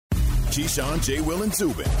Keyshawn, J. Will, and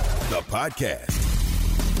Zubin, the podcast.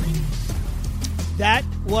 That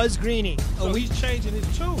was Greeny. So he's changing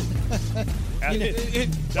his tune. Wait,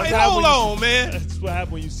 hold on, man. That's what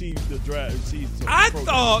happens when you see the draft. I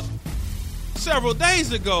thought several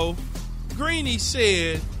days ago, Greeny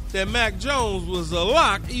said that Mac Jones was a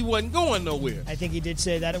lock. He wasn't going nowhere. I think he did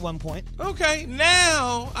say that at one point. Okay,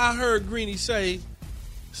 now I heard Greeny say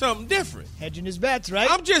something different. Hedging his bets,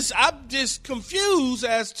 right? I'm just confused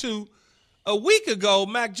as to a week ago,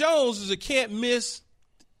 Mac Jones is a can't-miss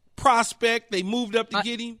prospect. They moved up to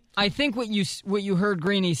get him. I think what you heard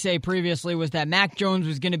Greeny say previously was that Mac Jones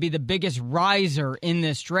was going to be the biggest riser in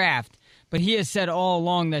this draft, but he has said all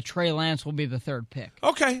along that Trey Lance will be the third pick.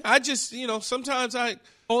 Okay, I just, sometimes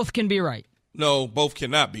both can be right. No, both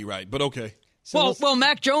cannot be right, but okay. So well,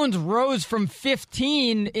 Mac Jones rose from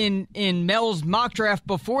 15 in Mel's mock draft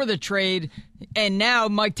before the trade, and now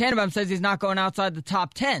Mike Tannenbaum says he's not going outside the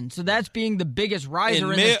top 10. So that's being the biggest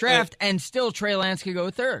riser in this draft, and still Trey Lance could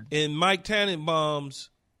go third. And Mike Tannenbaum's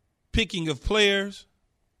picking of players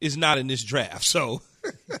is not in this draft, so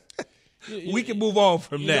we can move on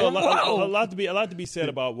from that. A lot to be said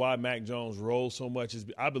about why Mac Jones rose so much is,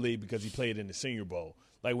 I believe, because he played in the Senior Bowl.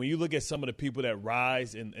 Like, when you look at some of the people that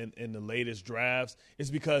rise in the latest drafts,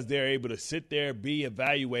 it's because they're able to sit there, be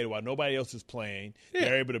evaluated while nobody else is playing. Yeah.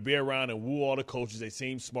 They're able to be around and woo all the coaches. They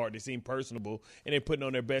seem smart. They seem personable. And they're putting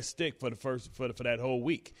on their best stick for that whole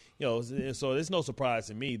week. So it's no surprise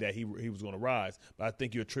to me that he was going to rise. But I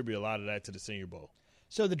think you attribute a lot of that to the Senior Bowl.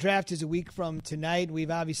 So the draft is a week from tonight.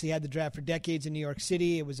 We've obviously had the draft for decades in New York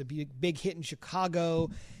City. It was a big hit in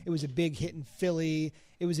Chicago. It was a big hit in Philly.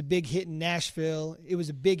 It was a big hit in Nashville. It was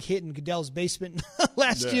a big hit in Goodell's basement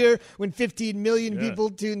last year when 15 million people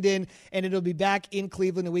tuned in. And it'll be back in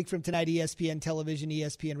Cleveland a week from tonight, ESPN Television,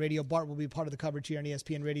 ESPN Radio. Bart will be part of the coverage here on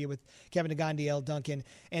ESPN Radio with Kevin Nagandi, L. Duncan,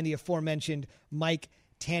 and the aforementioned Mike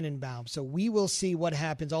Tannenbaum. So we will see what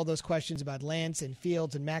happens. All those questions about Lance and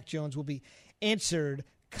Fields and Mac Jones will be answered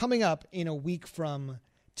coming up in a week from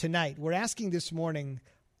tonight. We're asking this morning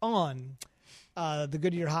on the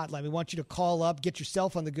Goodyear Hotline. We want you to call up, get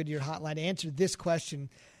yourself on the Goodyear Hotline, answer this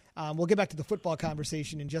question. We'll get back to the football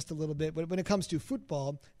conversation in just a little bit. But when it comes to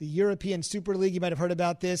football, the European Super League, you might have heard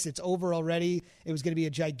about this. It's over already. It was going to be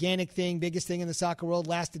a gigantic thing, biggest thing in the soccer world,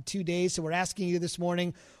 lasted 2 days. So we're asking you this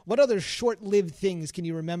morning, what other short-lived things can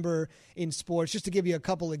you remember in sports? Just to give you a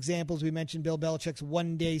couple examples, we mentioned Bill Belichick's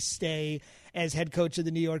one-day stay as head coach of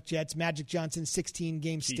the New York Jets, Magic Johnson's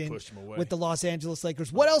 16-game stint with the Los Angeles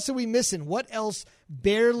Lakers. What else are we missing? What else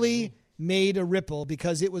barely made a ripple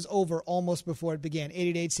because it was over almost before it began?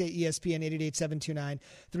 888-SAY-ESPN,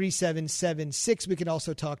 888-729-3776. We can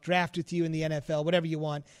also talk draft with you in the NFL, whatever you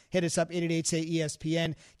want. Hit us up,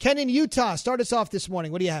 888-SAY-ESPN. Ken in Utah, start us off this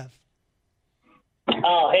morning. What do you have?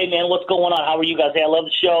 Oh, hey, man, what's going on? How are you guys? Hey, I love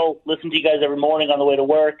the show. Listen to you guys every morning on the way to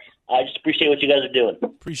work. I just appreciate what you guys are doing.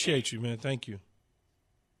 Appreciate you, man. Thank you.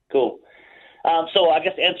 Cool. So I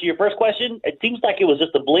guess to answer your first question, it seems like it was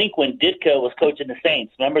just a blink when Ditka was coaching the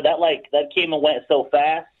Saints. Remember that? That came and went so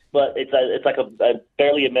fast, but it's like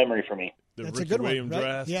barely a memory for me. That's Ricky a good Williams one, right?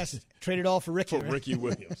 draft. Yes, traded all for Ricky. Ricky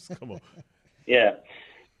Williams. Come on. Yeah.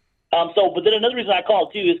 But then another reason I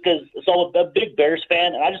called too is because I'm a big Bears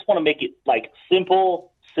fan, and I just want to make it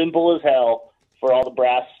simple as hell for all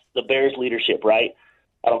the Bears leadership, right?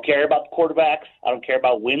 I don't care about the quarterbacks. I don't care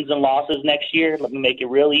about wins and losses next year. Let me make it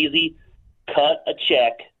real easy. Cut a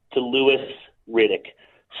check to Louis Riddick.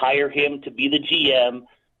 Hire him to be the GM.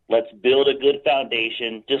 Let's build a good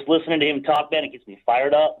foundation. Just listening to him talk, man, it gets me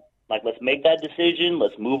fired up. Let's make that decision.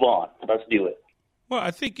 Let's move on. Let's do it. Well,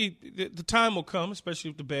 I think the time will come,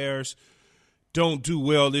 especially if the Bears don't do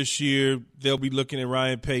well this year. They'll be looking at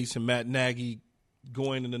Ryan Pace and Matt Nagy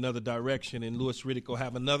going in another direction, and Louis Riddick will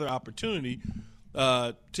have another opportunity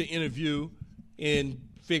to interview and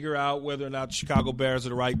figure out whether or not the Chicago Bears are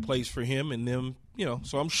the right place for him and them.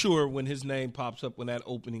 So I'm sure when his name pops up, when that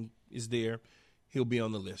opening is there, he'll be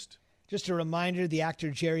on the list. Just a reminder, the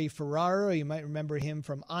actor Jerry Ferrara, you might remember him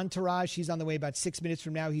from Entourage. He's on the way about 6 minutes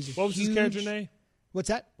from now. What was his character name? What's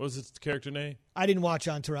that? What was his character name? I didn't watch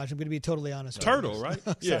Entourage. I'm going to be totally honest. Turtle, right?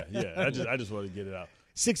 Yeah. I just wanted to get it out.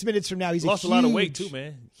 6 minutes from now, he's lost a lot of weight too,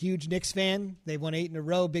 man. Huge Knicks fan. They won 8 in a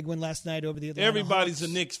row. Big win last night over the Atlanta Everybody's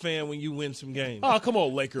Hawks. a Knicks fan when you win some games. Oh, come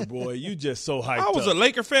on, Laker boy. You just so hyped up. I was a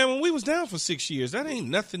Laker fan when we was down for 6 years. That ain't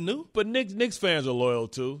nothing new. But Knicks fans are loyal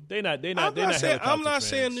too. I'm not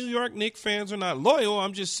saying New York Knicks fans are not loyal.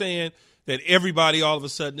 I'm just saying that everybody all of a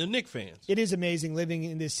sudden are Knicks fans. It is amazing living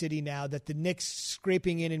in this city now that the Knicks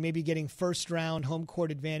scraping in and maybe getting first-round home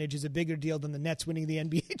court advantage is a bigger deal than the Nets winning the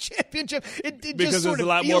NBA championship. It because just sort it's a of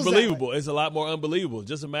lot more feels that believable. way. It's a lot more unbelievable.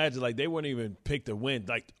 Just imagine, like, they weren't even picked to win,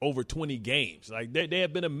 like, over 20 games. Like, they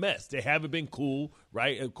have been a mess. They haven't been cool,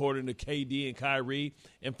 right, according to KD and Kyrie.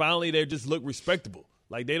 And finally, they just look respectable.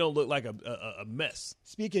 Like, they don't look like a mess.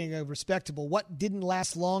 Speaking of respectable, what didn't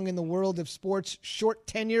last long in the world of sports? Short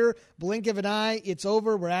tenure, blink of an eye, it's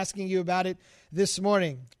over. We're asking you about it this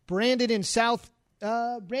morning. Brandon in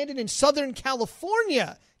Southern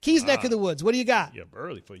California, Key's neck of the woods. What do you got? Yeah,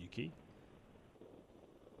 early for you, Key.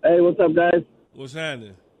 Hey, what's up, guys? What's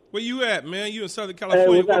happening? Where you at, man? You in Southern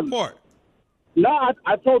California? What part? No,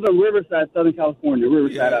 I told them Riverside, Southern California.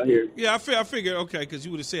 Riverside out here. Yeah, I figured, okay, because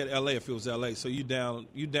you would have said L.A. if it was L.A., so you down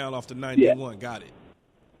off the 91. Yeah. Got it.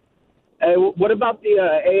 Hey, what about the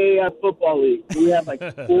AAF Football League? Do we have like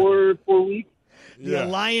four weeks? The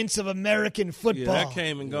Alliance of American Football. Yeah, that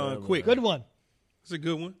came and gone quick. Good one. It's a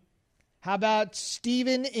good one. How about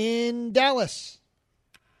Steven in Dallas?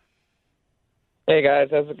 Hey, guys.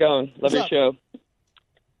 How's it going? Love your up? show.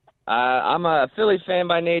 I'm a Philly fan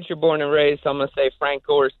by nature, born and raised, so I'm going to say Frank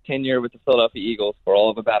Gore's tenure with the Philadelphia Eagles for all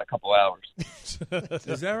of about a couple hours.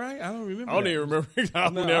 Is that right? I don't remember. I don't even remember. I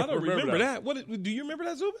don't remember that. What do you remember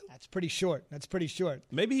that, Zubin? That's pretty short.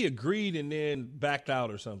 Maybe he agreed and then backed out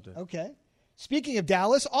or something. Okay. Speaking of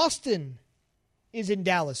Dallas, Austin is in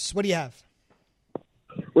Dallas. What do you have?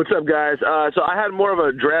 What's up, guys? So I had more of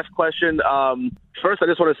a draft question. First, I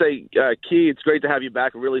just want to say, Key, it's great to have you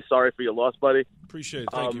back. I'm really sorry for your loss, buddy. Appreciate it.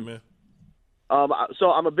 Thank you, man.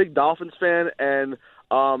 So I'm a big Dolphins fan, and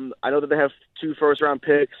I know that they have 2 first-round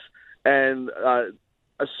picks. And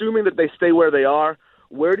assuming that they stay where they are,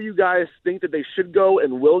 where do you guys think that they should go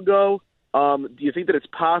and will go? Do you think that it's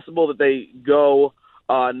possible that they go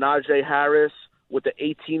Najee Harris with the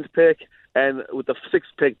 18th pick? And with the 6th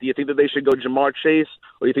pick, do you think that they should go Jamar Chase,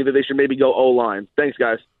 or do you think that they should maybe go O-line? Thanks,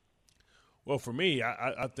 guys. Well, for me,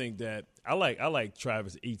 I think that I like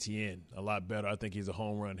Travis Etienne a lot better. I think he's a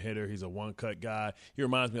home run hitter. He's a one-cut guy. He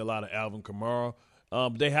reminds me a lot of Alvin Kamara.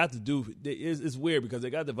 They have to do – it's weird because they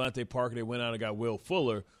got Devontae Parker. They went out and got Will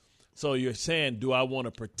Fuller. So you're saying, do I want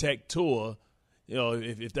to protect Tua? You know,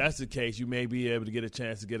 if that's the case, you may be able to get a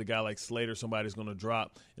chance to get a guy like Slater, somebody who's going to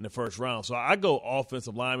drop in the first round. So I go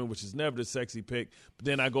offensive lineman, which is never the sexy pick, but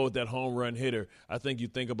then I go with that home run hitter. I think you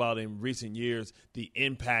think about in recent years the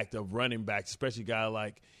impact of running backs, especially a guy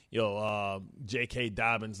like J.K.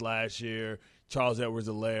 Dobbins last year, Charles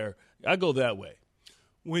Edwards-Helaire. I go that way.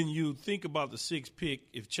 When you think about the 6th pick,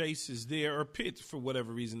 if Chase is there or Pitts for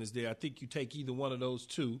whatever reason is there, I think you take either one of those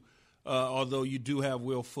two. Although you do have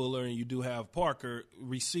Will Fuller and you do have Parker,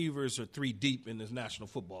 receivers are 3 deep in this National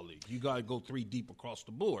Football League. You got to go 3 deep across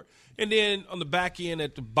the board. And then on the back end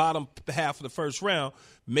at the bottom half of the first round,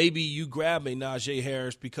 maybe you grab a Najee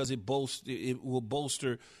Harris because it will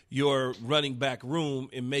bolster your running back room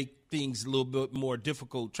and make things a little bit more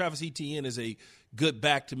difficult. Travis Etienne is a good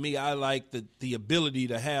back to me. I like the ability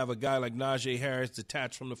to have a guy like Najee Harris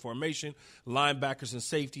detached from the formation. Linebackers and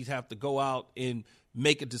safeties have to go out and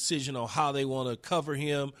make a decision on how they want to cover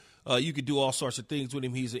him. You could do all sorts of things with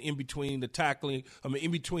him. He's an in between the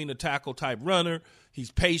tackle type runner. He's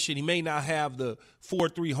patient. He may not have the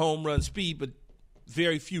 4.3 home run speed, but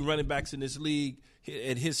very few running backs in this league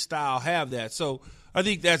at his style have that. So I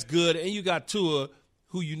think that's good. And you got Tua,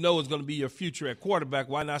 who you know is going to be your future at quarterback.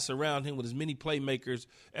 Why not surround him with as many playmakers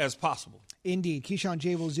as possible? Indeed. Keyshawn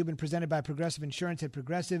J. Will Zubin, presented by Progressive Insurance. At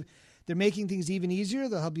Progressive, they're making things even easier.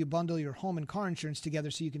 They'll help you bundle your home and car insurance together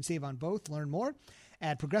so you can save on both. Learn more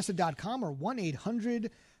at Progressive.com or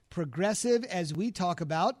 1-800-PROGRESSIVE as we talk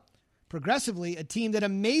about, progressively, a team that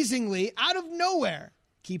amazingly, out of nowhere,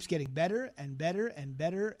 keeps getting better and better and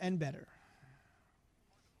better and better.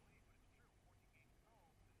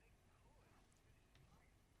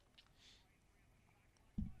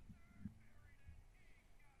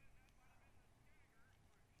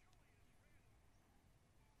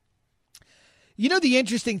 You know, the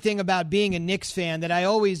interesting thing about being a Knicks fan that I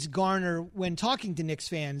always garner when talking to Knicks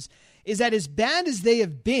fans is that as bad as they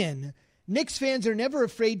have been, Knicks fans are never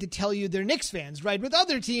afraid to tell you they're Knicks fans, right? With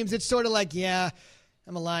other teams, it's sort of like, yeah,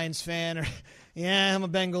 I'm a Lions fan, or yeah, I'm a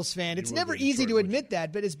Bengals fan. It's never easy to admit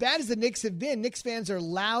that, but as bad as the Knicks have been, Knicks fans are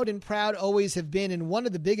loud and proud, always have been, and one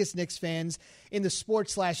of the biggest Knicks fans in the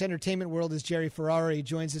sports/entertainment world is Jerry Ferrara. He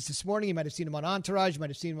joins us this morning. You might have seen him on Entourage. You might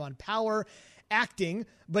have seen him on Power. Acting,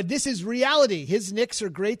 but this is reality. His Knicks are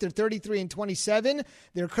great. They're 33-27.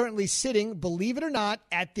 They're currently sitting, believe it or not,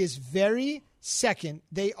 at this very second.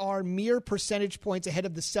 They are mere percentage points ahead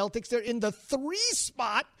of the Celtics. They're in the 3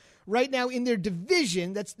 spot right now in their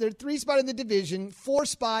division. That's their 3 spot in the division, 4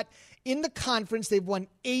 spot in the conference. They've won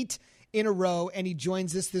 8 in a row, and he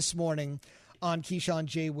joins us this morning on Keyshawn,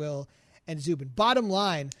 J. Will, and Zubin. Bottom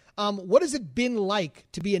line, what has it been like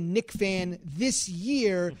to be a Knicks fan this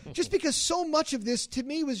year, just because so much of this, to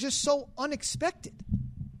me, was just so unexpected?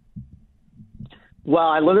 Well,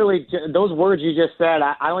 I literally, those words you just said,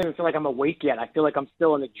 I don't even feel like I'm awake yet. I feel like I'm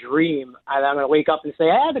still in a dream. And I'm going to wake up and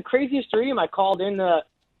say, I had the craziest dream. I called in to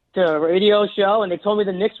a radio show, and they told me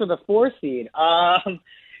the Knicks were the 4 seed. I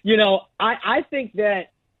think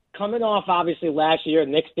that coming off, obviously, last year,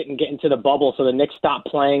 the Knicks didn't get into the bubble, so the Knicks stopped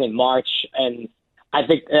playing in March. And I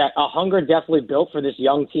think a hunger definitely built for this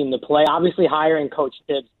young team to play. Obviously, hiring Coach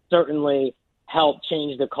Tibbs certainly helped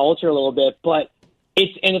change the culture a little bit, but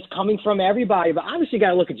it's coming from everybody. But obviously, you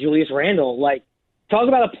got to look at Julius Randle. Like, talk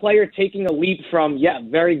about a player taking a leap from,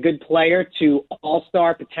 very good player to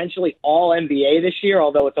all-star, potentially all-NBA this year,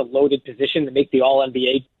 although it's a loaded position to make the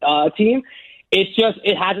all-NBA team.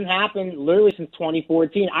 It hasn't happened literally since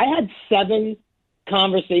 2014. I had 7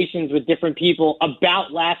 conversations with different people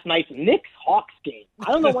about last night's Knicks-Hawks game.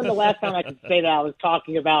 I don't know when the last time I could say that I was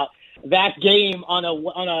talking about that game on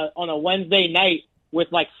a Wednesday night with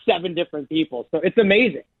like 7 different people. So it's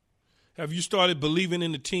amazing. Have you started believing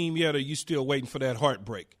in the team yet, or are you still waiting for that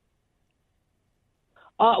heartbreak?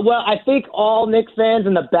 Well, I think all Knicks fans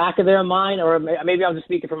in the back of their mind, or maybe I'm just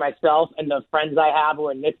speaking for myself and the friends I have who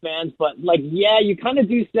are Knicks fans, but you kind of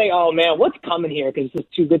do say, oh man, what's coming here? Because it's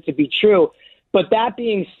just too good to be true. But that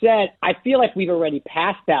being said, I feel like we've already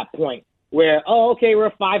passed that point where, we're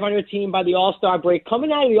a 500 team by the All-Star break.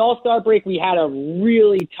 Coming out of the All-Star break, we had a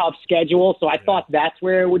really tough schedule, so I thought that's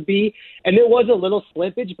where it would be. And there was a little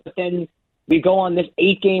slippage, but then we go on this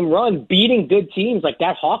 8-game run, beating good teams. Like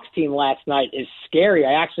that Hawks team last night is scary.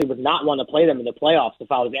 I actually would not want to play them in the playoffs if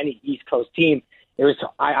I was any East Coast team.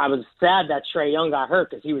 I was sad that Trae Young got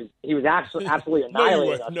hurt because he was absolutely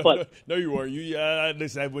annihilating us. No, you weren't.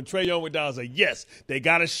 Listen, when Trae Young went down, I was like, yes, they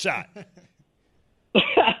got a shot.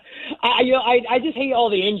 I just hate all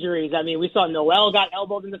the injuries. I mean, we saw Noel got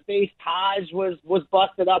elbowed in the face. Taj was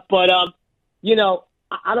busted up. But,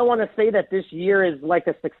 I don't want to say that this year is like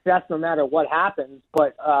a success no matter what happens.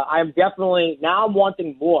 But I'm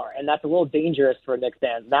wanting more, and that's a little dangerous for Knicks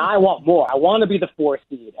fans. Now I want more. I want to be the 4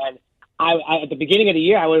 seed. And I at the beginning of the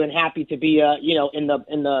year, I would have been happy to be, in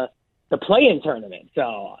the play-in tournament.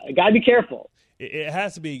 So I got to be careful. It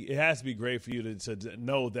has to be great for you to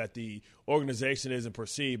know that the organization isn't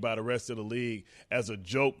perceived by the rest of the league as a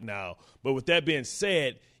joke now. But with that being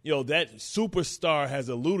said, that superstar has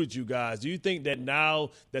eluded you guys. Do you think that now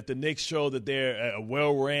that the Knicks show that they're a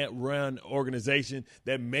well-run organization,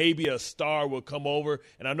 that maybe a star will come over?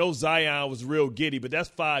 And I know Zion was real giddy, but that's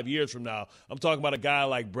 5 years from now. I'm talking about a guy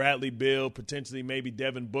like Bradley Beal, potentially maybe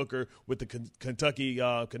Devin Booker with the Kentucky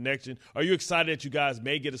connection. Are you excited that you guys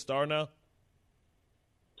may get a star now?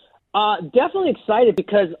 Definitely excited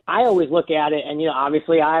because I always look at it, and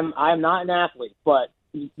obviously I'm not an athlete, but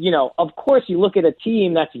of course you look at a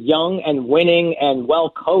team that's young and winning and well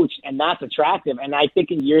coached, and that's attractive. And I think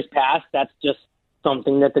in years past that's just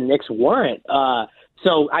something that the Knicks weren't.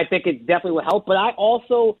 So I think it definitely will help. But I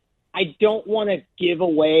don't want to give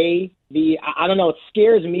away it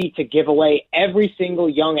scares me to give away every single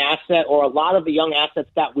young asset or a lot of the young assets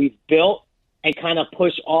that we've built and kind of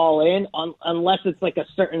push all in unless it's like a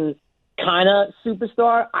certain kind of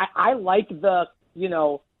superstar. I like the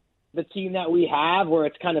team that we have where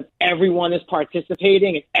it's kind of everyone is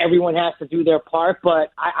participating and everyone has to do their part.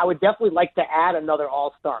 But I would definitely like to add another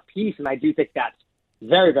all-star piece, and I do think that's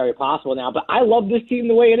very, very possible now. But I love this team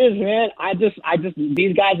the way it is, man. I just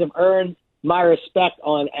these guys have earned my respect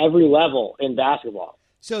on every level in basketball.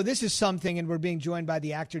 So this is something, and we're being joined by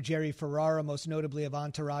the actor Jerry Ferrara, most notably of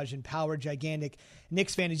Entourage and Power, gigantic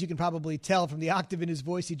Knicks fan. As you can probably tell from the octave in his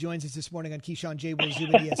voice, he joins us this morning on Keyshawn, J. Will,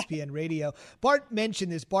 Zubin, ESPN Radio. Bart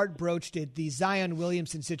mentioned this. Bart broached it, the Zion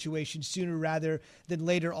Williamson situation, sooner rather than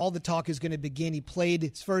later. All the talk is going to begin. He played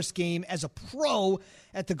his first game as a pro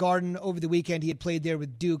at the Garden over the weekend. He had played there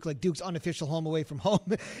with Duke. Like Duke's unofficial home away from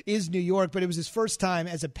home is New York, but it was his first time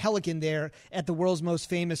as a Pelican there at the world's most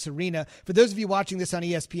famous arena. For those of you watching this on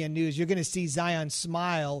ESPN News, you're going to see Zion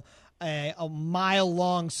smile, a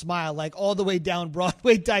mile-long smile, like all the way down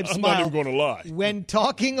Broadway type smile. I'm not even going to lie. When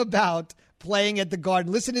talking about playing at the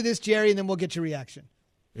Garden. Listen to this, Jerry, and then we'll get your reaction.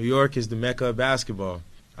 New York is the mecca of basketball.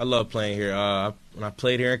 I love playing here. When I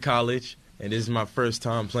played here in college, and this is my first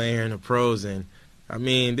time playing here in the pros, and I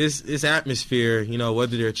mean, this atmosphere,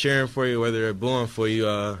 whether they're cheering for you, whether they're booing for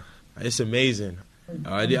you, it's amazing.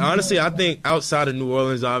 Honestly, I think outside of New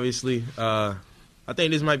Orleans, obviously, I I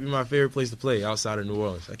think this might be my favorite place to play outside of New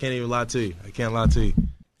Orleans. I can't even lie to you. I can't lie to you.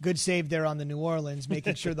 Good save there on the New Orleans,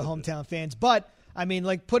 making sure the hometown fans. But, I mean,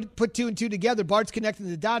 like, put 2 and 2 together. Bart's connecting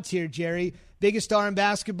the dots here, Jerry. Biggest star in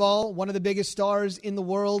basketball, one of the biggest stars in the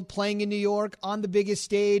world, playing in New York on the biggest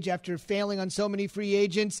stage after failing on so many free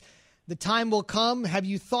agents. The time will come. Have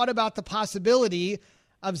you thought about the possibility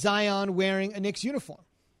of Zion wearing a Knicks uniform?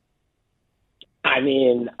 I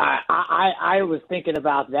mean, I was thinking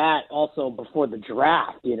about that also before the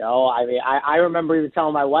draft, you know. I mean, I remember even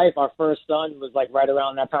telling my wife our first son was, like, right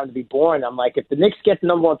around that time to be born. I'm like, if the Knicks get the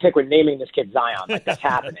number 1 pick, we're naming this kid Zion. Like, that's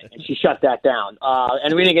happening. And she shut that down.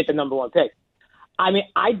 And we didn't get the number 1 pick. I mean,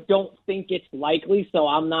 I don't think it's likely, so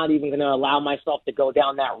I'm not even going to allow myself to go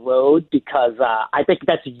down that road because I think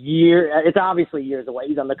that's it's obviously years away.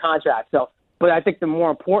 He's on the contract. So, but I think the more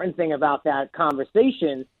important thing about that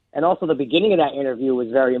conversation, and also the beginning of that interview was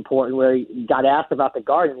very important, where he got asked about the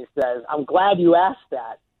Garden. He says, "I'm glad you asked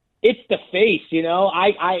that. It's the face, you know.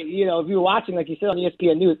 You know, if you're watching, like you said on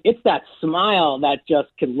ESPN News, it's that smile that just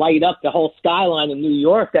can light up the whole skyline of New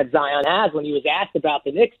York that Zion has when he was asked about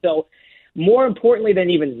the Knicks. So, more importantly than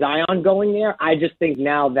even Zion going there, I just think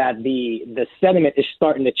now that the sentiment is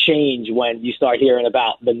starting to change when you start hearing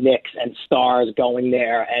about the Knicks and stars going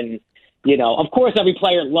there. And, you know, of course, every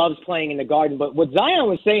player loves playing in the Garden, but what Zion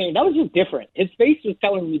was saying, that was just different. His face was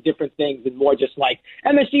telling me different things and more just like,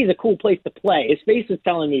 MSG is a cool place to play. His face was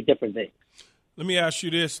telling me different things. Let me ask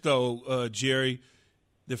you this, though, Jerry.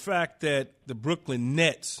 The fact that the Brooklyn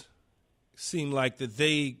Nets seem like that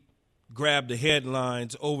they grabbed the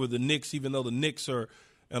headlines over the Knicks, even though the Knicks are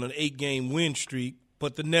on an 8-game win streak,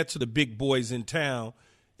 but the Nets are the big boys in town,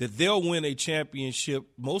 that they'll win a championship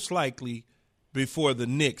most likely before the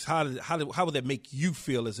Knicks. How would that make you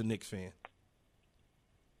feel as a Knicks fan?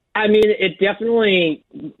 I mean, it definitely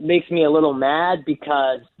makes me a little mad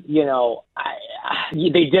because, you know,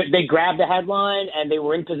 they grabbed the headline and they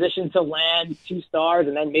were in position to land 2 stars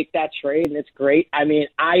and then make that trade, and it's great. I mean,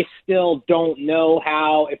 I still don't know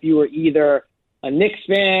how, if you were either a Knicks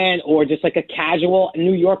fan or just like a casual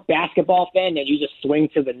New York basketball fan, that you just swing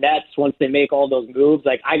to the Nets once they make all those moves.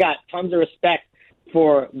 Like, I got tons of respect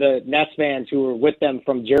for the Nets fans who were with them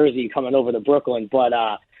from Jersey coming over to Brooklyn, but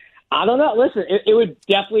I don't know. Listen, it would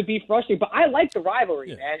definitely be frustrating, but I like the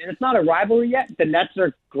rivalry, man. And it's not a rivalry yet. The Nets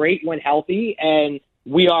are great when healthy, and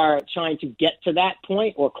we are trying to get to that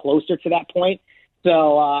point or closer to that point.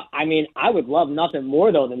 So, I mean, I would love nothing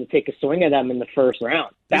more, though, than to take a swing at them in the first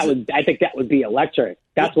round. I think that would be electric.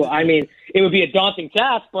 That's what I mean. It would be a daunting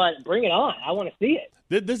task, but bring it on. I want to see it.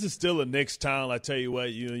 This is still a Knicks town. I tell you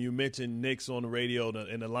what, you mentioned Knicks on the radio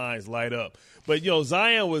and the lines light up. But, you know,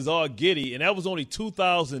 Zion was all giddy, and that was only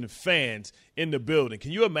 2,000 fans in the building.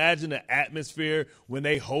 Can you imagine the atmosphere when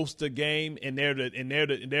they host a game and they're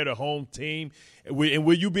the home team? And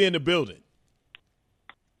will you be in the building?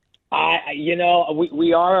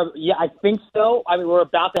 We are. Yeah, I think so. I mean, we're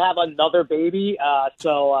about to have another baby. I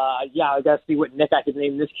got to see what Nick I could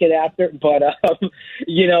name this kid after. But,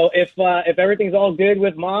 if everything's all good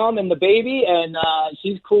with mom and the baby and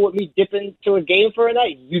she's cool with me dipping to a game for a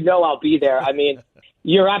night, I'll be there. I mean,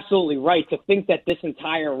 you're absolutely right. To think that this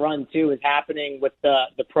entire run, too, is happening with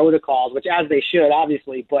the protocols, which as they should,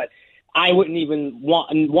 obviously, but I wouldn't even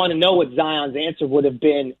want to know what Zion's answer would have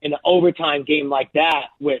been in an overtime game like that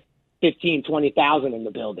with 15, 20,000 in the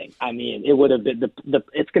building. I mean, it would have been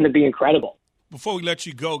it's going to be incredible. Before we let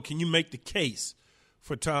you go, can you make the case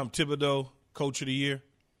for Tom Thibodeau, Coach of the Year?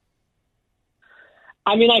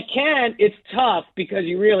 I mean, I can. It's tough because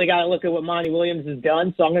you really got to look at what Monty Williams has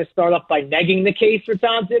done. So I'm going to start off by negging the case for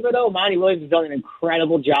Tom Thibodeau. Monty Williams has done an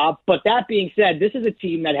incredible job. But that being said, this is a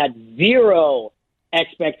team that had zero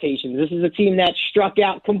expectations. This is a team that struck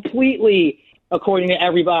out completely, according to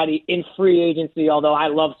everybody, in free agency, although I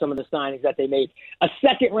love some of the signings that they made. A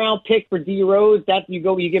second-round pick for D. Rose, that you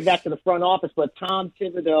give that to the front office, but Tom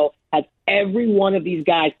Thibodeau has every one of these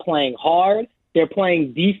guys playing hard. They're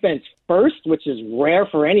playing defense first, which is rare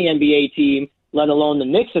for any NBA team, let alone the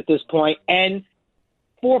Knicks at this point. And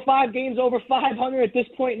 4 or 5 games over 500 at this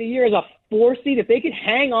point in the year as a 4 seed. If they could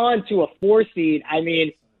hang on to a 4 seed, I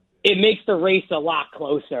mean, it makes the race a lot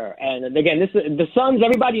closer. And again, the Suns,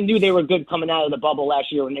 everybody knew they were good coming out of the bubble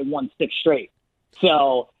last year when they won 6 straight.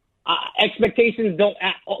 So expectations don't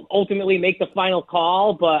ultimately make the final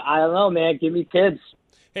call, but I don't know, man. Give me Tibbs.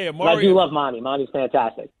 Hey, Amari, I do love Monty. Monty's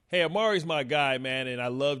fantastic. Hey, Amari's my guy, man, and I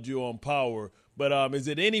loved you on Power. But is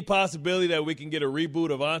it any possibility that we can get a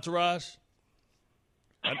reboot of Entourage?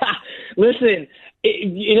 Listen,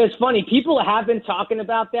 it's funny. People have been talking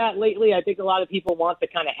about that lately. I think a lot of people want the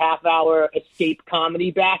kind of half-hour escape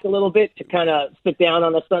comedy back a little bit to kind of sit down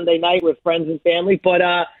on a Sunday night with friends and family. But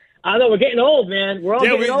I don't know. We're getting old, man. We're all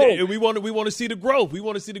getting old. We want to see the growth. We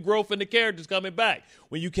want to see the growth in the characters coming back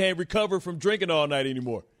when you can't recover from drinking all night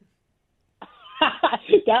anymore.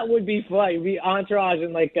 That would be fun. It'd be Entourage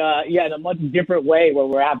in in a much different way where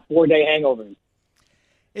we're have 4-day hangovers.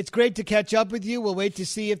 It's great to catch up with you. We'll wait to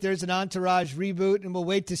see if there's an Entourage reboot, and we'll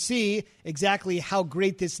wait to see exactly how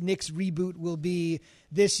great this Knicks reboot will be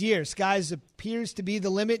this year. Skies appears to be the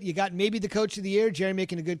limit. You got maybe the coach of the year, Jerry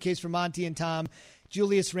making a good case for Monty and Tom,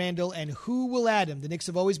 Julius Randle, and who will add him? The Knicks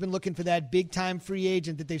have always been looking for that big-time free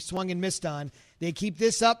agent that they've swung and missed on. They keep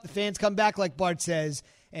this up. The fans come back, like Bart says,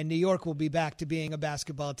 and New York will be back to being a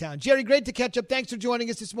basketball town. Jerry, great to catch up. Thanks for joining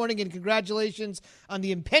us this morning, and congratulations on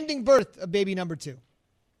the impending birth of baby number 2.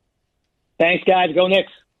 Thanks, guys. Go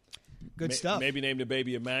Knicks. Good stuff. Maybe name the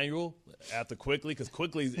baby Emmanuel after Quickly, because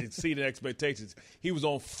Quickly exceeded expectations. He was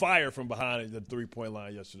on fire from behind the three-point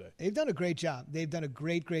line yesterday. They've done a great job. They've done a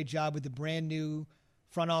great, great job with the brand-new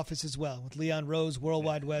front office as well, with Leon Rose,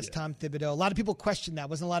 Worldwide West, Tom Thibodeau. A lot of people questioned that.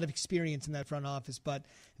 Wasn't a lot of experience in that front office, but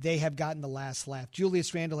they have gotten the last laugh.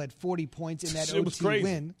 Julius Randle had 40 points in that OT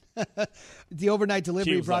win. The overnight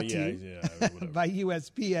delivery brought to you by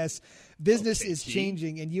USPS. Business is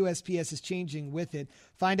changing, and USPS is changing with it.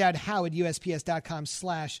 Find out how at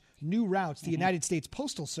USPS.com/new routes. The United States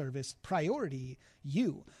Postal Service, priority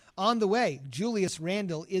you. On the way, Julius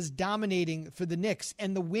Randle is dominating for the Knicks,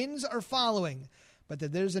 and the wins are following. But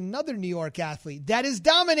there's another New York athlete that is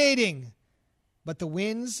dominating, but the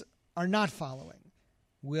wins are not following.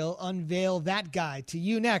 We'll unveil that guy to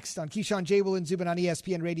you next on Keyshawn, J. Will, and Zubin on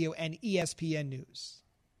ESPN Radio and ESPN News.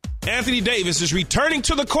 Anthony Davis is returning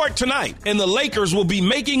to the court tonight, and the Lakers will be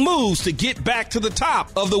making moves to get back to the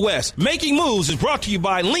top of the West. Making Moves is brought to you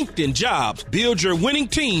by LinkedIn Jobs. Build your winning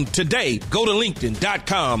team today. Go to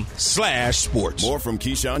linkedin.com/sports. More from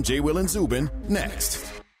Keyshawn, J. Will, and Zubin next.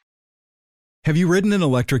 Have you ridden an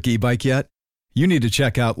electric e-bike yet? You need to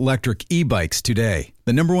check out Electric E-Bikes today,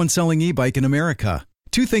 the #1 selling e-bike in America.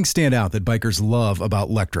 2 things stand out that bikers love about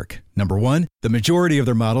Electric. Number 1, the majority of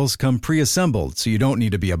their models come pre-assembled, so you don't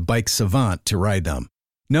need to be a bike savant to ride them.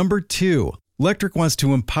 Number 2, Electric wants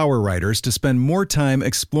to empower riders to spend more time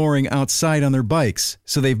exploring outside on their bikes,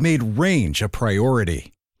 so they've made range a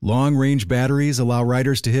priority. Long-range batteries allow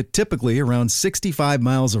riders to hit typically around 65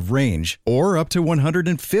 miles of range, or up to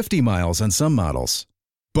 150 miles on some models.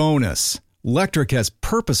 Bonus, Electric has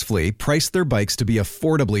purposefully priced their bikes to be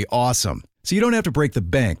affordably awesome, so you don't have to break the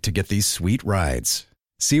bank to get these sweet rides.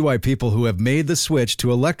 See why people who have made the switch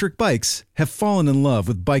to electric bikes have fallen in love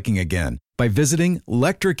with biking again by visiting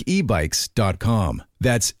electricebikes.com.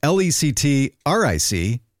 That's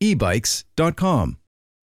LECTRIC ebikes.com.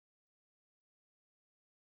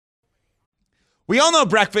 We all know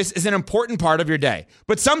breakfast is an important part of your day,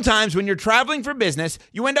 but sometimes when you're traveling for business,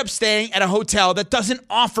 you end up staying at a hotel that doesn't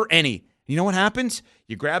offer any. You know what happens?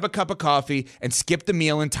 You grab a cup of coffee and skip the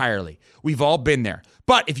meal entirely. We've all been there.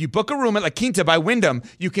 But if you book a room at La Quinta by Wyndham,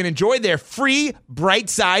 you can enjoy their free Bright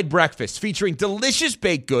Side breakfast featuring delicious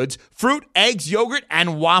baked goods, fruit, eggs, yogurt,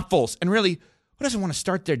 and waffles. And really, who doesn't want to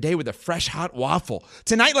start their day with a fresh, hot waffle?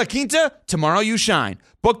 Tonight, La Quinta, tomorrow you shine.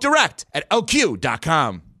 Book direct at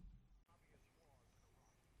LQ.com.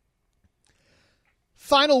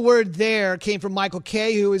 Final word there came from Michael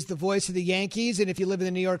Kay, who is the voice of the Yankees. And if you live in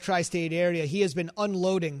the New York tri-state area, he has been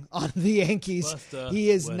unloading on the Yankees. He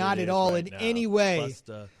is not at all in any way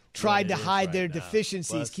tried to hide their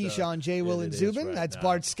deficiencies. Keyshawn, J. Will, and Zubin. That's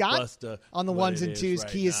Bart Scott on the ones and twos.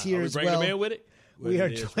 Key is here as well. Him in with it? We are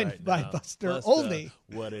joined by Buster Olney.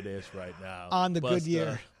 What it is right now. On the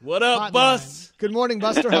Goodyear. What up, Bus? Good morning,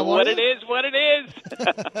 Buster. How are what you? It is, what it is.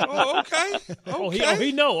 Oh, okay.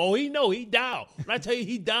 He know. He down. When I tell you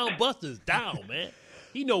he down, Buster's down, man.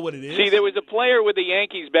 He know what it is. See, there was a player with the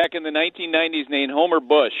Yankees back in the 1990s named Homer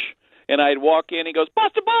Bush, and I'd walk in, he goes,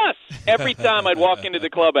 Buster Bus! Every time I'd walk into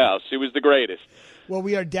the clubhouse. It was the greatest. Well,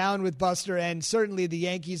 we are down with Buster, and certainly the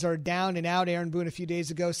Yankees are down and out. Aaron Boone a few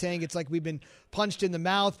days ago saying it's like we've been punched in the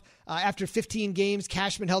mouth. After 15 games,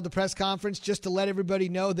 Cashman held a press conference just to let everybody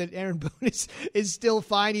know that Aaron Boone is still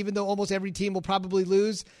fine, even though almost every team will probably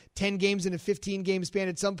lose 10 games in a 15-game span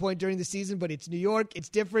at some point during the season. But it's New York. It's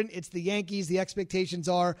different. It's the Yankees. The expectations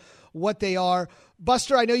are what they are.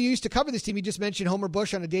 Buster, I know you used to cover this team. You just mentioned Homer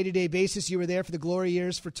Bush on a day-to-day basis. You were there for the glory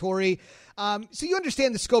years for Torrey. So you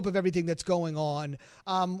understand the scope of everything that's going on.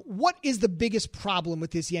 What is the biggest problem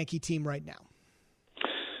with this Yankee team right now?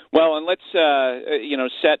 Well, and let's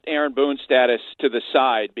set Aaron Boone's status to the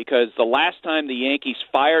side, because the last time the Yankees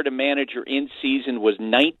fired a manager in season was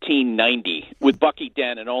 1990 with Bucky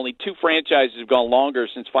Dent, and only 2 franchises have gone longer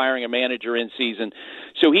since firing a manager in season.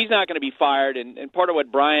 So he's not going to be fired. And part of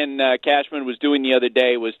what Brian Cashman was doing the other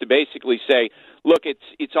day was to basically say, look,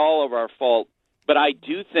 it's all of our fault. But I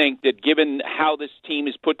do think that given how this team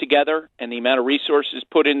is put together and the amount of resources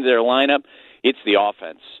put into their lineup, it's the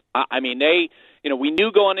offense. I mean, we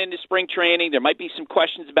knew going into spring training there might be some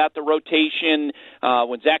questions about the rotation.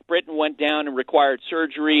 When Zach Britton went down and required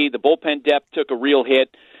surgery, the bullpen depth took a real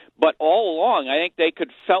hit. But all along, I think they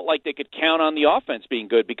felt like they could count on the offense being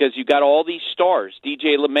good, because you got all these stars,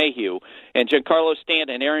 DJ LeMahieu and Giancarlo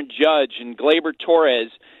Stanton, Aaron Judge and Gleyber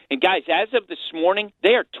Torres. And guys, as of this morning,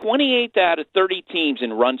 they are 28th out of 30 teams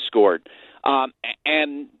in runs scored.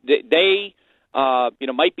 And they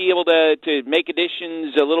might be able to make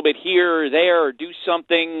additions a little bit here or there, or do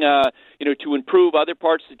something, to improve other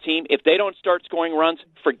parts of the team. If they don't start scoring runs,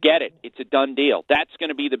 forget it. It's a done deal. That's going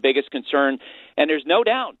to be the biggest concern. And there's no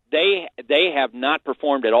doubt they have not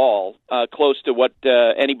performed at all close to what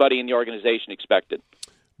anybody in the organization expected.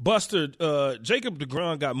 Buster, Jacob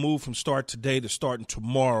deGrom got moved from start today to starting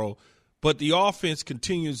tomorrow, but the offense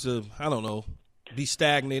continues to, be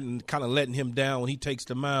stagnant and kind of letting him down when he takes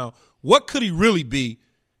the mound. What could he really be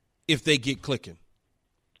if they get clicking?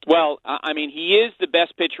 Well, I mean, he is the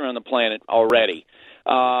best pitcher on the planet already,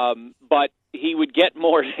 but he'd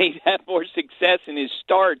have more success in his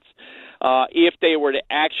starts if they were to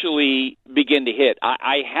actually begin to hit.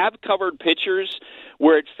 I have covered pitchers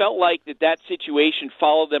where it felt like that situation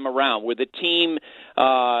followed them around, where the team,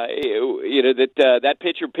 that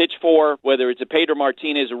pitcher pitched for, whether it's a Pedro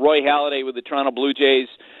Martinez or Roy Halladay with the Toronto Blue Jays,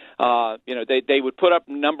 they would put up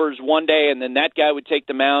numbers one day, and then that guy would take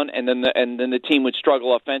the mound, and then the team would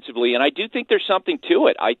struggle offensively. And I do think there's something to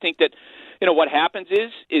it. I think that what happens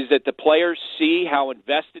is that the players see how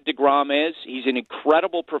invested deGrom is. He's an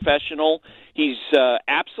incredible professional. He's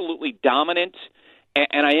absolutely dominant.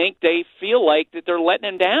 And I think they feel like that they're letting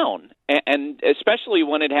him down, and especially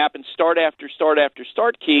when it happens start after start after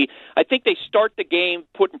start, Key. I think they start the game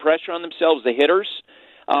putting pressure on themselves, the hitters,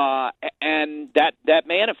 and that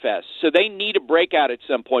manifests. So they need a breakout at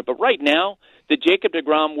some point. But right now, the Jacob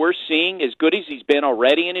deGrom we're seeing, as good as he's been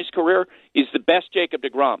already in his career, is the best Jacob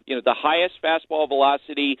deGrom. The highest fastball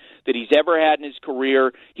velocity that he's ever had in his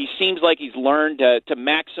career. He seems like he's learned to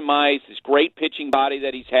maximize this great pitching body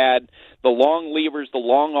that he's had, the long levers, the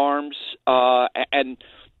long arms, and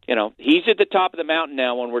he's at the top of the mountain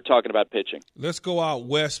now when we're talking about pitching. Let's go out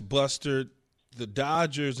west, Buster. The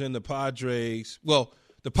Dodgers and the Padres. Well,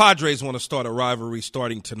 the Padres want to start a rivalry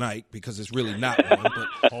starting tonight because it's really not one.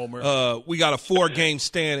 But Homer. We got a 4-game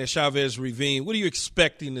stand at Chavez Ravine. What are you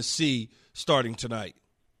expecting to see starting tonight?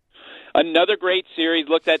 Another great series.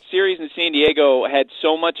 Look, that series in San Diego had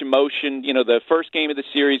so much emotion. The first game of the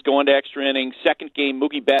series going to extra innings. Second game,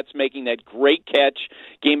 Mookie Betts making that great catch,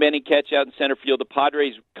 game-ending catch out in center field. The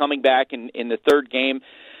Padres coming back in the third game.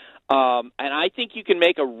 And I think you can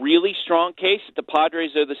make a really strong case that the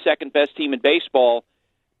Padres are the second-best team in baseball.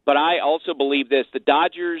 But I also believe this. The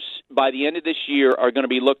Dodgers, by the end of this year, are going to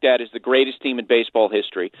be looked at as the greatest team in baseball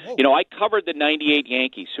history. Whoa. I covered the 98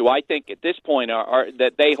 Yankees, who I think at this point are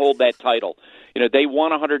that they hold that title. They won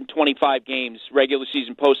 125 games, regular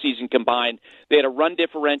season, postseason combined. They had a run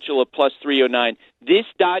differential of plus 309. This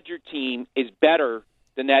Dodger team is better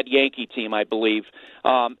than that Yankee team, I believe,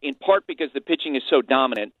 in part because the pitching is so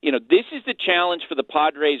dominant. This is the challenge for the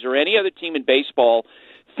Padres or any other team in baseball.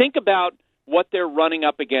 Think about what they're running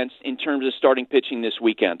up against in terms of starting pitching this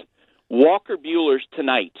weekend. Walker Buehler's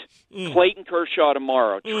tonight, Clayton Kershaw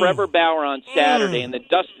tomorrow, Trevor Bauer on Saturday, and then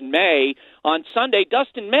Dustin May on Sunday.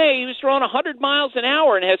 Dustin May, who's throwing 100 miles an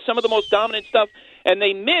hour and has some of the most dominant stuff, and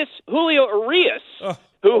they miss Julio Urias,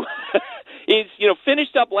 who is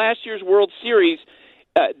finished up last year's World Series.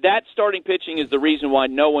 That starting pitching is the reason why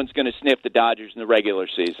no one's going to sniff the Dodgers in the regular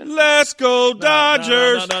season. Let's go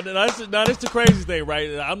Dodgers! No, that's the crazy thing,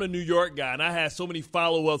 right? I'm the New York guy, and I had so many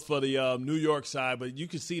follow-ups for the New York side, but you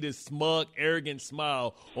can see this smug, arrogant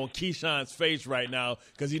smile on Keyshawn's face right now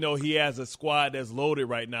because, he has a squad that's loaded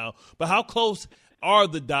right now. But how close are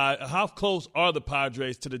the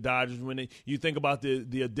Padres to the Dodgers when you think about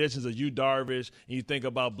the additions of Yu Darvish and you think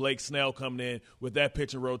about Blake Snell coming in with that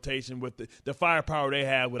pitching rotation with the firepower they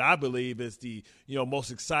have, what I believe is the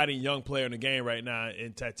most exciting young player in the game right now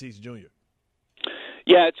in Tatis Jr.?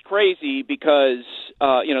 Yeah, it's crazy because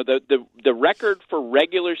the record for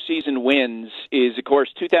regular season wins is, of course,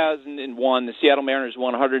 2001. The Seattle Mariners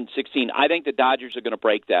won 116. I think the Dodgers are going to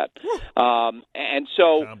break that. And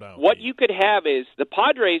so what you could have is the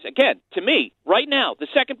Padres, again, to me, right now, the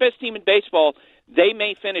second best team in baseball. They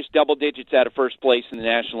may finish double digits out of first place in the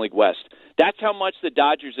National League West. That's how much the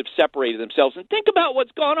Dodgers have separated themselves. And think about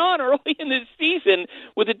what's gone on early in this season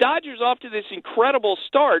with the Dodgers off to this incredible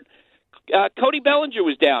start. Cody Bellinger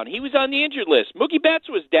was down. He was on the injured list. Mookie Betts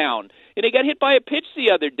was down, and he got hit by a pitch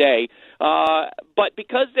the other day. But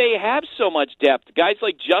because they have so much depth, guys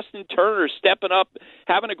like Justin Turner stepping up,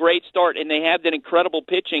 having a great start, and they have that incredible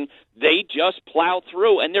pitching, they just plow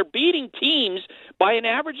through. And they're beating teams by an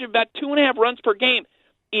average of about 2.5 runs per game.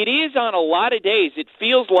 It is on a lot of days. It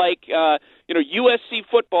feels like USC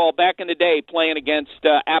football back in the day playing against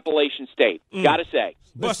Appalachian State. Gotta say.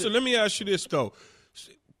 Buster, let me ask you this, though.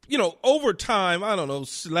 Over time, I don't know,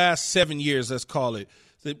 last 7 years, let's call it,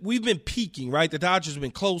 that we've been peaking, right? The Dodgers have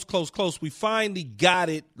been close. We finally got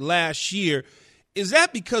it last year. Is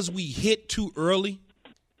that because we hit too early?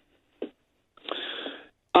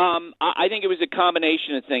 I think it was a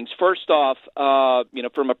combination of things. First off,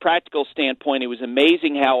 from a practical standpoint, it was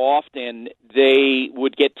amazing how often they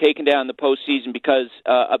would get taken down in the postseason because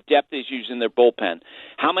of depth issues in their bullpen.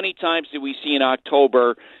 How many times did we see in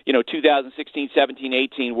October, 2016, 17,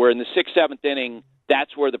 18, where in the 6th, 7th inning,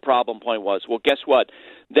 that's where the problem point was? Well, guess what?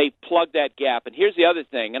 They plugged that gap. And here's the other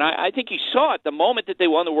thing, and I think you saw it the moment that they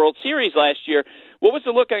won the World Series last year. What was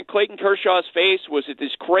the look on Clayton Kershaw's face? Was it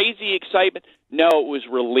this crazy excitement? No, it was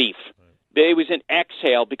relief. It was an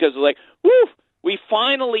exhale because like, whew, we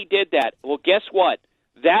finally did that. Well, guess what?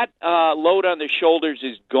 That load on their shoulders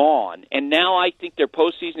is gone. And now I think their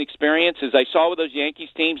postseason experience, as I saw with those Yankees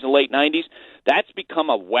teams in the late 90s, that's become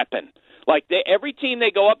a weapon. Like every team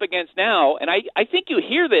they go up against now, and I think you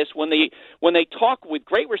hear this when they talk with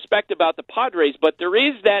great respect about the Padres, but there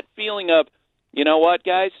is that feeling of, you know what,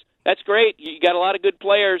 guys, that's great. You got a lot of good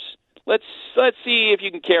players. Let's see if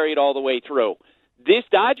you can carry it all the way through. This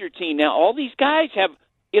Dodger team now, all these guys have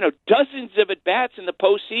dozens of at-bats in the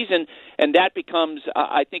postseason, and that becomes,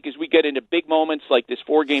 I think, as we get into big moments like this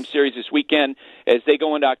 4-game series this weekend, as they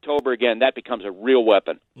go into October again, that becomes a real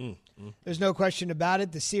weapon. There's no question about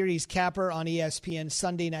it. The series capper on ESPN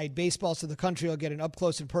Sunday Night Baseball, so the country will get an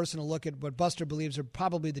up-close and personal look at what Buster believes are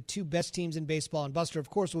probably the 2 best teams in baseball. And Buster, of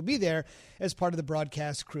course, will be there as part of the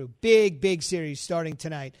broadcast crew. Big series starting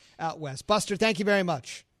tonight out west. Buster, thank you very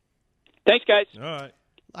much. Thanks, guys. All right.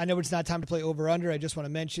 I know it's not time to play over-under. I just want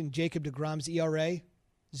to mention Jacob deGrom's ERA,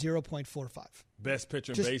 0.45. Best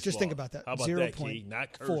pitcher in baseball. Just think about that. How about that, Key?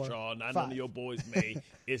 Not Kershaw, not none of your boys, May.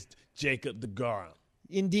 It's Jacob deGrom.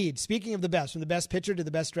 Indeed. Speaking of the best, from the best pitcher to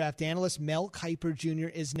the best draft analyst, Mel Kiper Jr.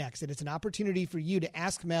 is next. And it's an opportunity for you to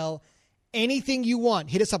ask Mel anything you want.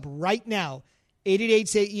 Hit us up right now.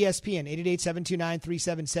 888-SAY-ESPN,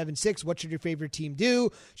 888-729-3776. What should your favorite team do?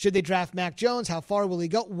 Should they draft Mac Jones? How far will he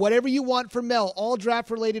go? Whatever you want from Mel, all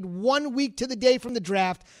draft-related, 1 week to the day from the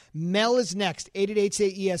draft. Mel is next.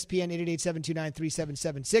 888-SAY-ESPN,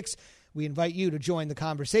 888-729-3776. We invite you to join the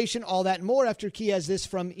conversation. All that and more after Key has this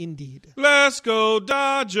from Indeed. Let's go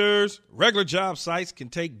Dodgers. Regular job sites can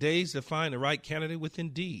take days to find the right candidate with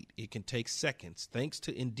Indeed. It can take seconds thanks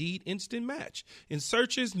to Indeed Instant Match. It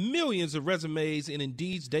searches millions of resumes in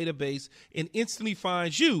Indeed's database and instantly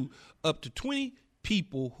finds you up to 20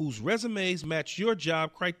 people whose resumes match your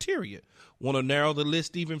job criteria. Want to narrow the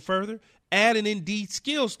list even further? Add an Indeed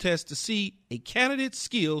skills test to see a candidate's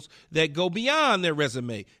skills that go beyond their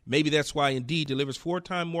resume. Maybe that's why Indeed delivers 4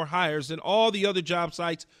 times more hires than all the other job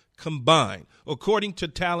sites combined, according to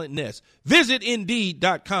Talent Nest. Visit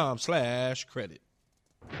Indeed.com/credit.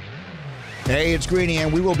 Hey, it's Greeny,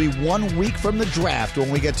 and we will be 1 week from the draft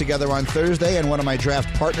when we get together on Thursday, and one of my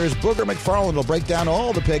draft partners, Booger McFarland, will break down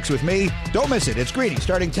all the picks with me. Don't miss it. It's Greeny,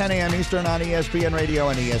 starting 10 a.m. Eastern on ESPN Radio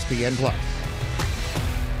and ESPN+.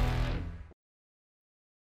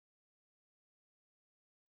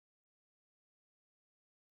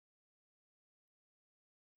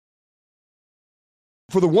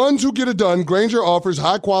 For the ones who get it done, Grainger offers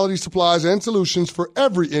high-quality supplies and solutions for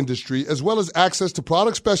every industry, as well as access to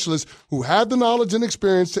product specialists who have the knowledge and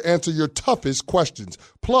experience to answer your toughest questions.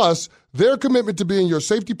 Plus, their commitment to being your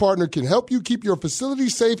safety partner can help you keep your facility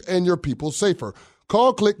safe and your people safer.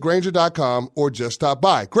 Call, click Grainger.com, or just stop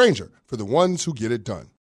by. Grainger, for the ones who get it done.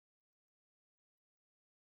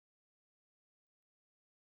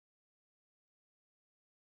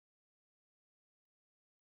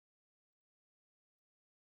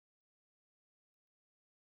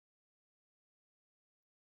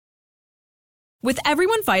 With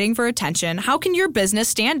everyone fighting for attention, how can your business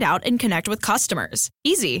stand out and connect with customers?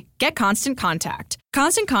 Easy. Get Constant Contact.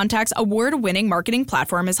 Constant Contact's award-winning marketing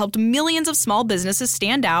platform has helped millions of small businesses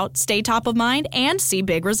stand out, stay top of mind, and see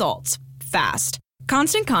big results fast.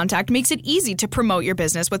 Constant Contact makes it easy to promote your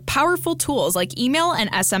business with powerful tools like email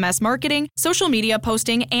and SMS marketing, social media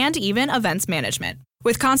posting, and even events management.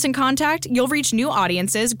 With Constant Contact, you'll reach new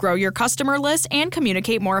audiences, grow your customer list, and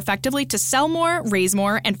communicate more effectively to sell more, raise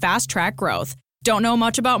more, and fast-track growth. Don't know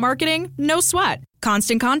much about marketing? No sweat.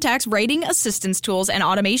 Constant Contact's writing assistance tools and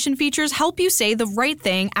automation features help you say the right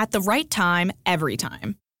thing at the right time, every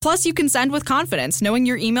time. Plus, you can send with confidence, knowing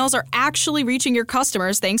your emails are actually reaching your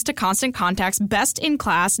customers thanks to Constant Contact's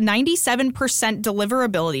best-in-class 97%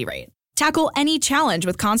 deliverability rate. Tackle any challenge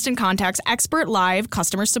with Constant Contact's expert live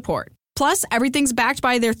customer support. Plus, everything's backed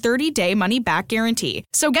by their 30-day money-back guarantee.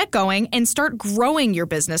 So get going and start growing your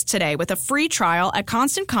business today with a free trial at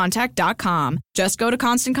ConstantContact.com. Just go to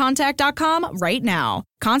ConstantContact.com right now.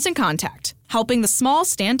 Constant Contact, helping the small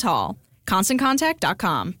stand tall.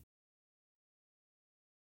 ConstantContact.com.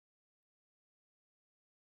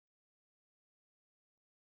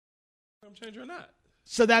 Changer or not?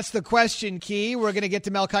 So that's the question, Key. We're going to get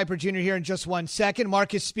to Mel Kiper Jr. here in just 1 second.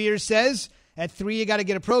 Marcus Spears says at 3 you got to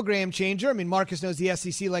get a program changer. I mean, Marcus knows the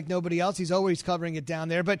SEC like nobody else. He's always covering it down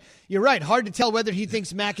there. But you're right. Hard to tell whether he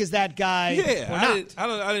thinks Mac is that guy or not.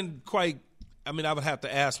 I didn't quite – I mean, I would have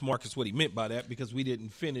to ask Marcus what he meant by that because we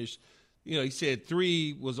didn't finish. You know, he said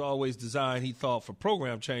 3 was always designed, he thought, for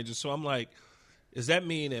program changes. So I'm like, does that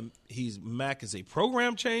mean that Mac is a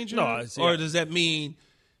program changer? No. Or does that mean –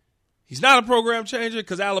 he's not a program changer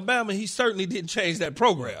because Alabama, he certainly didn't change that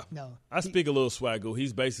program. No. I speak a little swaggle.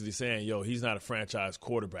 He's basically saying, he's not a franchise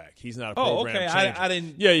quarterback. He's not a program changer. I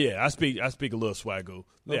didn't. Yeah. I speak a little swaggle.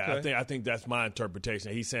 Yeah, Okay. I think that's my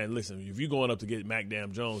interpretation. He's saying, listen, if you're going up to get Mac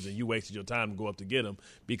Damn Jones and you wasted your time to go up to get him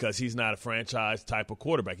because he's not a franchise type of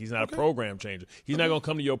quarterback. He's not a program changer. He's not going to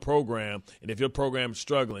come to your program, and if your program is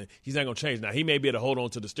struggling, he's not going to change. Now, he may be able to hold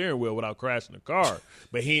on to the steering wheel without crashing the car,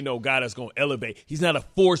 but he ain't no guy that's going to elevate. He's not a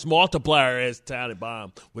force multiplier, as Talent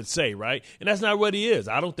Bomb would say, right? And that's not what he is.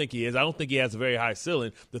 I don't think he is. I don't think he has a very high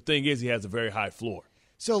ceiling. The thing is, he has a very high floor.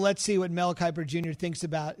 So let's see what Mel Kiper Jr. thinks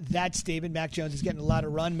about that statement. Mac Jones is getting a lot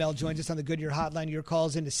of run. Mel joins us on the Goodyear Hotline. Your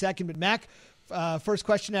call's in a second. But Mac, first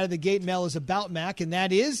question out of the gate, Mel, is about Mac, and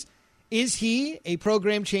that is he a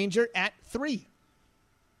program changer at 3?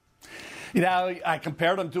 I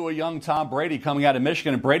compared him to a young Tom Brady coming out of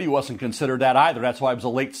Michigan, and Brady wasn't considered that either. That's why he was a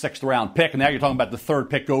late 6th-round pick, and now you're talking about the 3rd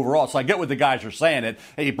pick overall. So I get what the guys are saying.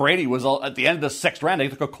 Brady was at the end of the 6th round. They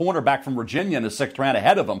took a cornerback from Virginia in the 6th round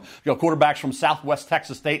ahead of him. Quarterbacks from Southwest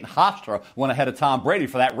Texas State and Hofstra went ahead of Tom Brady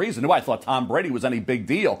for that reason. Nobody thought Tom Brady was any big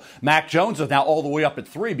deal. Mac Jones is now all the way up at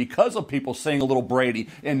 3 because of people seeing a little Brady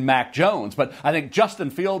in Mac Jones. But I think Justin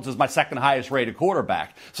Fields is my 2nd highest rated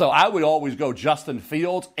quarterback. So I would always go Justin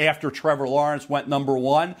Fields after Trevor Lawrence went number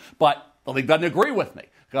 1, but the league doesn't agree with me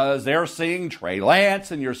because they're seeing Trey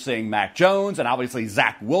Lance and you're seeing Mac Jones and obviously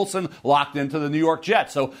Zach Wilson locked into the New York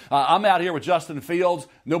Jets. So I'm out here with Justin Fields.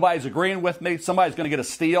 Nobody's agreeing with me. Somebody's going to get a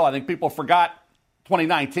steal. I think people forgot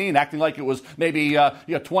 2019, acting like it was maybe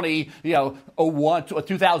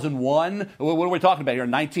 2001. What are we talking about here?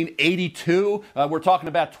 1982. We're talking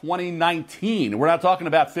about 2019. We're not talking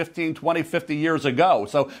about 15, 20, 50 years ago.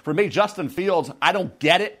 So for me, Justin Fields, I don't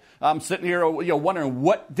get it. I'm sitting here, wondering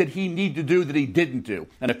what did he need to do that he didn't do.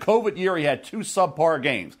 In a COVID year, he had 2 subpar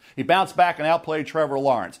games. He bounced back and outplayed Trevor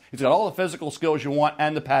Lawrence. He's got all the physical skills you want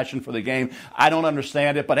and the passion for the game. I don't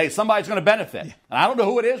understand it, but hey, somebody's going to benefit. And I don't know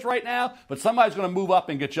who it is right now, but somebody's going to move up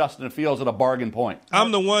and get Justin Fields at a bargain point.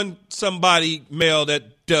 I'm the somebody, Mel,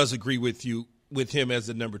 that does agree with him as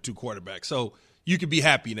the number 2 quarterback. So you can be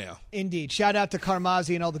happy now. Indeed. Shout out to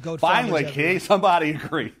Carmazzi and all the GOAT Finally, Key, somebody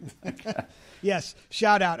agreed. Yes,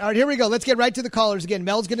 shout out. All right, here we go. Let's get right to the callers again.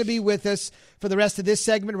 Mel's going to be with us for the rest of this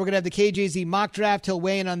segment. We're going to have the KJZ mock draft. He'll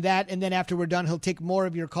weigh in on that, and then after we're done, he'll take more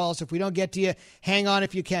of your calls. So if we don't get to you, hang on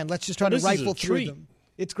if you can. Let's just try to rifle through them.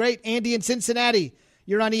 It's great. Andy in Cincinnati,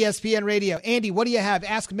 you're on ESPN Radio. Andy, what do you have?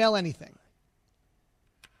 Ask Mel anything.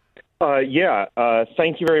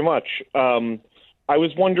 Thank you very much. I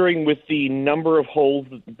was wondering, with the number of holes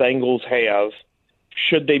that the Bengals have,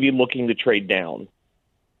 should they be looking to trade down?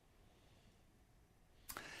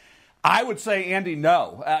 I would say, Andy,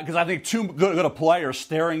 no, because I think too good a player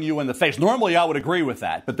staring you in the face. Normally, I would agree with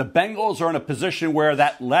that, but the Bengals are in a position where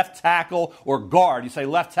that left tackle or guard, you say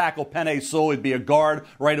left tackle Penei Sewell would be a guard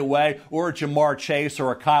right away, or a Jamar Chase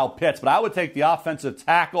or a Kyle Pitts, but I would take the offensive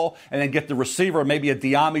tackle and then get the receiver, maybe a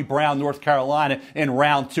De'Ami Brown, North Carolina, in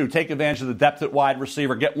round 2. Take advantage of the depth at wide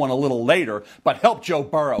receiver, get one a little later, but help Joe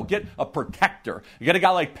Burrow. Get a protector. You get a guy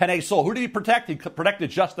like Penei Sewell. Who did he protect? He protected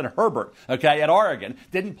Justin Herbert, okay, at Oregon.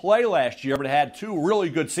 Didn't play last year, but had 2 really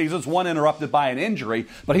good seasons, one interrupted by an injury.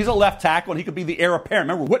 But he's a left tackle, and he could be the heir apparent.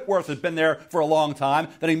 Remember, Whitworth has been there for a long time.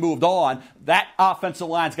 Then he moved on. That offensive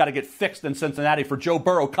line's got to get fixed in Cincinnati for Joe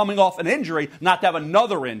Burrow, coming off an injury, not to have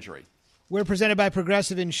another injury. We're presented by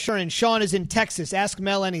Progressive Insurance. Sean is in Texas. Ask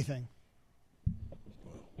Mel anything.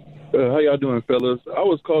 How y'all doing, fellas? I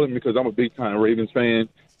was calling because I'm a big-time Ravens fan,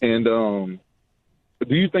 and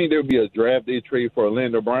do you think there would be a draft day trade for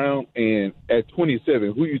Orlando Brown? And at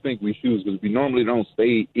 27, who do you think we choose? Because we normally don't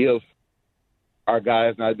stay if our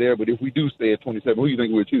guy's not there, but if we do stay at 27, who do you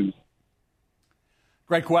think we'll choose?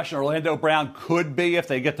 Great question. Orlando Brown could be if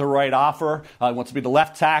they get the right offer. He wants to be the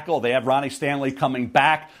left tackle. They have Ronnie Stanley coming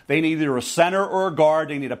back. They need either a center or a guard.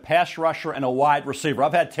 They need a pass rusher and a wide receiver.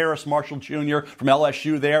 I've had Terrace Marshall Jr. from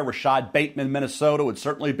LSU there. Rashad Bateman, Minnesota, would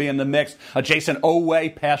certainly be in the mix. Jason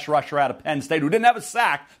Oweh, pass rusher out of Penn State, who didn't have a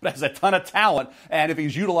sack, but has a ton of talent. And if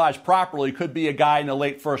he's utilized properly, could be a guy in the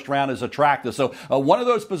late first round is attractive. So one of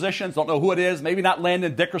those positions, don't know who it is. Maybe not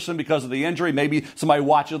Landon Dickerson because of the injury. Maybe somebody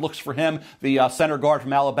watches, looks for him, the center guard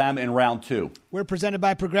from Alabama in round 2. We're presented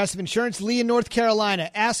by Progressive Insurance. Lee in North Carolina.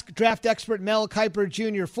 Ask draft expert Mel Kiper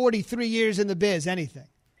Jr., 43 years in the biz. Anything.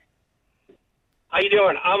 How you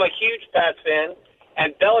doing? I'm a huge Pats fan,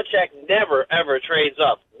 and Belichick never, ever trades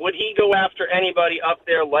up. Would he go after anybody up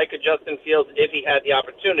there like a Justin Fields if he had the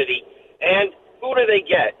opportunity? And who do they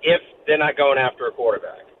get if they're not going after a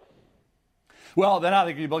quarterback? Well, then I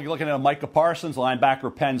think you're looking at a Micah Parsons,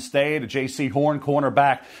 linebacker, Penn State, a J.C. Horn,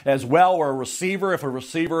 cornerback as well, or a receiver. If a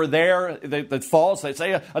receiver there that falls, they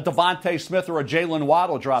say a Devontae Smith or a Jalen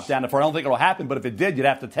Waddle drop down. If I don't think it'll happen, but if it did, you'd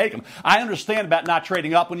have to take him. I understand about not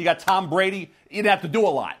trading up. When you got Tom Brady, you'd have to do a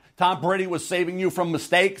lot. Tom Brady was saving you from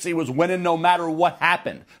mistakes. He was winning no matter what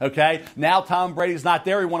happened, okay? Now Tom Brady's not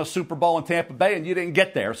there. He won a Super Bowl in Tampa Bay, and you didn't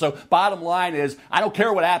get there. So bottom line is, I don't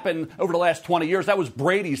care what happened over the last 20 years. That was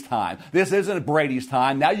Brady's time. This isn't Brady's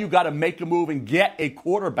time. Now you've got to make a move and get a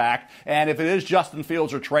quarterback. And if it is Justin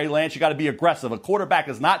Fields or Trey Lance, you got to be aggressive. A quarterback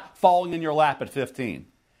is not falling in your lap at 15.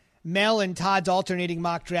 Mel and Todd's alternating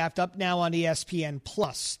mock draft up now on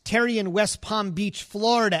ESPN+. Terry in West Palm Beach,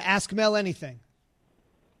 Florida. Ask Mel anything.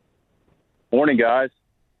 Morning, guys.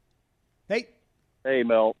 Hey. Hey,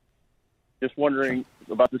 Mel. Just wondering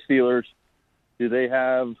about the Steelers. Do they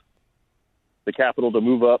have the capital to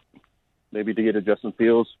move up, maybe to get a Justin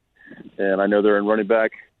Fields? And I know they're in running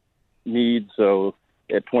back need, so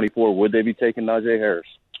at 24, would they be taking Najee Harris?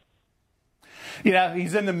 Yeah,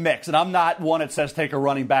 he's in the mix, and I'm not one that says take a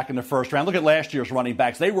running back in the first round. Look at last year's running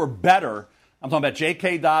backs. They were better. I'm talking about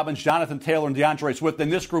J.K. Dobbins, Jonathan Taylor, and DeAndre Swift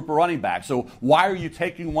in this group of running backs. So why are you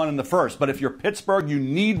taking one in the first? But if you're Pittsburgh, you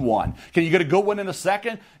need one. Can you get a good one in the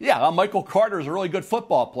second? Yeah, Michael Carter is a really good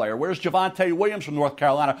football player. Where's Javonte Williams from North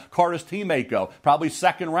Carolina, Carter's teammate, go? Probably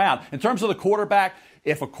second round. In terms of the quarterback,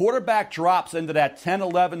 if a quarterback drops into that 10,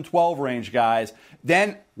 11, 12 range, guys,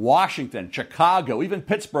 then Washington, Chicago, even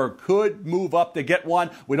Pittsburgh could move up to get one.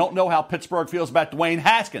 We don't know how Pittsburgh feels about Dwayne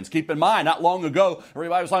Haskins. Keep in mind, not long ago,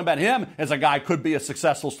 everybody was talking about him as a guy could be a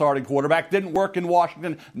successful starting quarterback. Didn't work in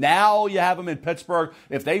Washington. Now you have him in Pittsburgh.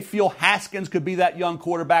 If they feel Haskins could be that young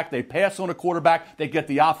quarterback, they pass on a quarterback, they get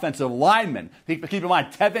the offensive lineman. Keep in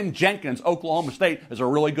mind, Tevin Jenkins, Oklahoma State, is a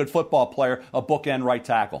really good football player, a bookend right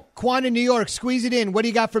tackle. Quan in New York, squeeze it in. What do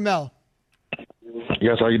you got for Mel?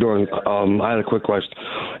 Yes, how you doing? I had a quick question.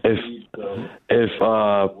 If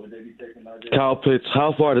Kyle Pitts,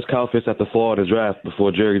 how far does Kyle Pitts have to fall in the draft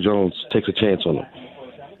before Jerry Jones takes a chance on him?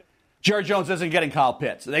 Jerry Jones isn't getting Kyle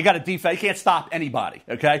Pitts. They got a defense. He can't stop anybody,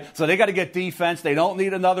 okay? So they got to get defense. They don't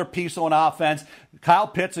need another piece on offense. Kyle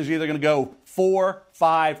Pitts is either going to go 4,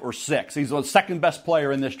 5, or 6. He's the second best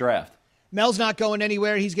player in this draft. Mel's not going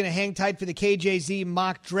anywhere. He's going to hang tight for the KJZ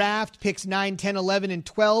mock draft. Picks 9, 10, 11, and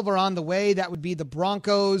 12 are on the way. That would be the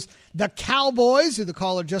Broncos, the Cowboys, who the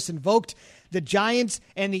caller just invoked, the Giants,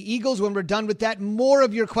 and the Eagles. When we're done with that, more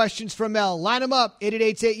of your questions from Mel. Line them up,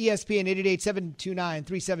 888-ESPN,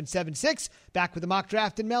 888-729-3776. Back with the mock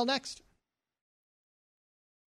draft and Mel next.